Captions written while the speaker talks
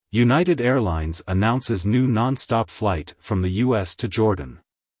United Airlines announces new non-stop flight from the U.S. to Jordan.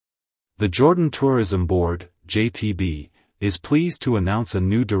 The Jordan Tourism Board, JTB, is pleased to announce a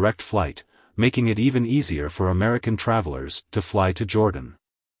new direct flight, making it even easier for American travelers to fly to Jordan.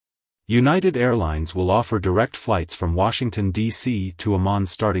 United Airlines will offer direct flights from Washington, D.C. to Amman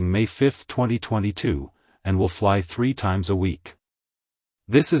starting May 5, 2022, and will fly 3 times a week.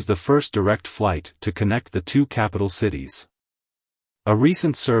 This is the first direct flight to connect the two capital cities. A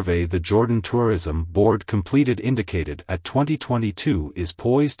recent survey the Jordan Tourism Board completed indicated that 2022 is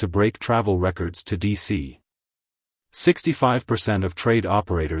poised to break travel records to D.C. 65% of trade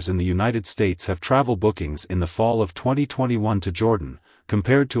operators in the United States have travel bookings in the fall of 2021 to Jordan,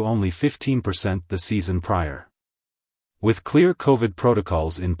 compared to only 15% the season prior. With clear COVID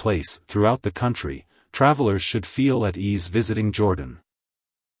protocols in place throughout the country, travelers should feel at ease visiting Jordan.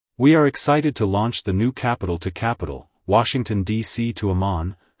 We are excited to launch the new capital-to-capital, Washington, D.C. to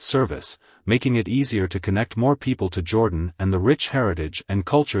Amman, service, making it easier to connect more people to Jordan and the rich heritage and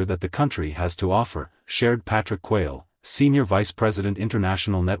culture that the country has to offer, shared Patrick Quayle, Senior Vice President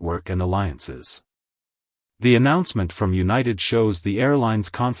International Network and Alliances. The announcement from United shows the airline's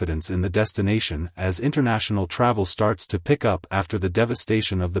confidence in the destination as international travel starts to pick up after the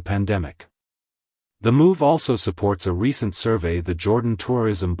devastation of the pandemic. The move also supports a recent survey the Jordan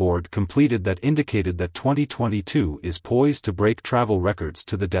Tourism Board completed that indicated that 2022 is poised to break travel records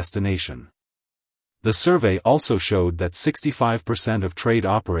to the destination. The survey also showed that 65% of trade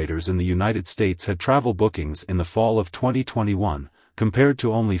operators in the United States had travel bookings in the fall of 2021, compared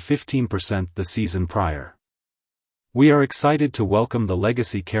to only 15% the season prior. We are excited to welcome the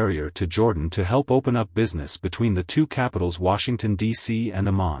legacy carrier to Jordan to help open up business between the two capitals Washington, D.C. and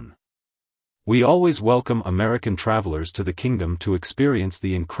Amman. We always welcome American travelers to the kingdom to experience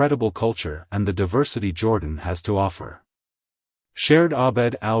the incredible culture and the diversity Jordan has to offer. Shared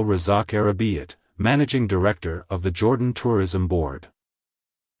Abed Al-Razak Arabiyat, Managing Director of the Jordan Tourism Board.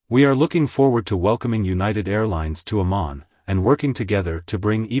 We are looking forward to welcoming United Airlines to Amman, and working together to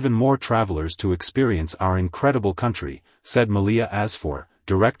bring even more travelers to experience our incredible country, said Malia Asfour,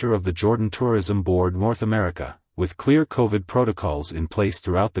 Director of the Jordan Tourism Board North America. With clear COVID protocols in place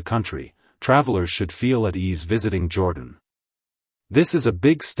throughout the country, travelers should feel at ease visiting Jordan. This is a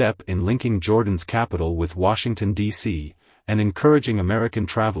big step in linking Jordan's capital with Washington, D.C., and encouraging American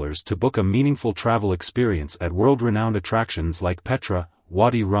travelers to book a meaningful travel experience at world-renowned attractions like Petra,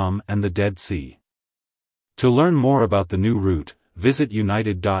 Wadi Rum and the Dead Sea. To learn more about the new route, visit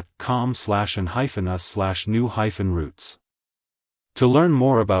united.com/and-us/new-routes. To learn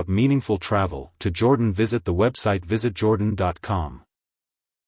more about meaningful travel to Jordan, visit the website visitjordan.com.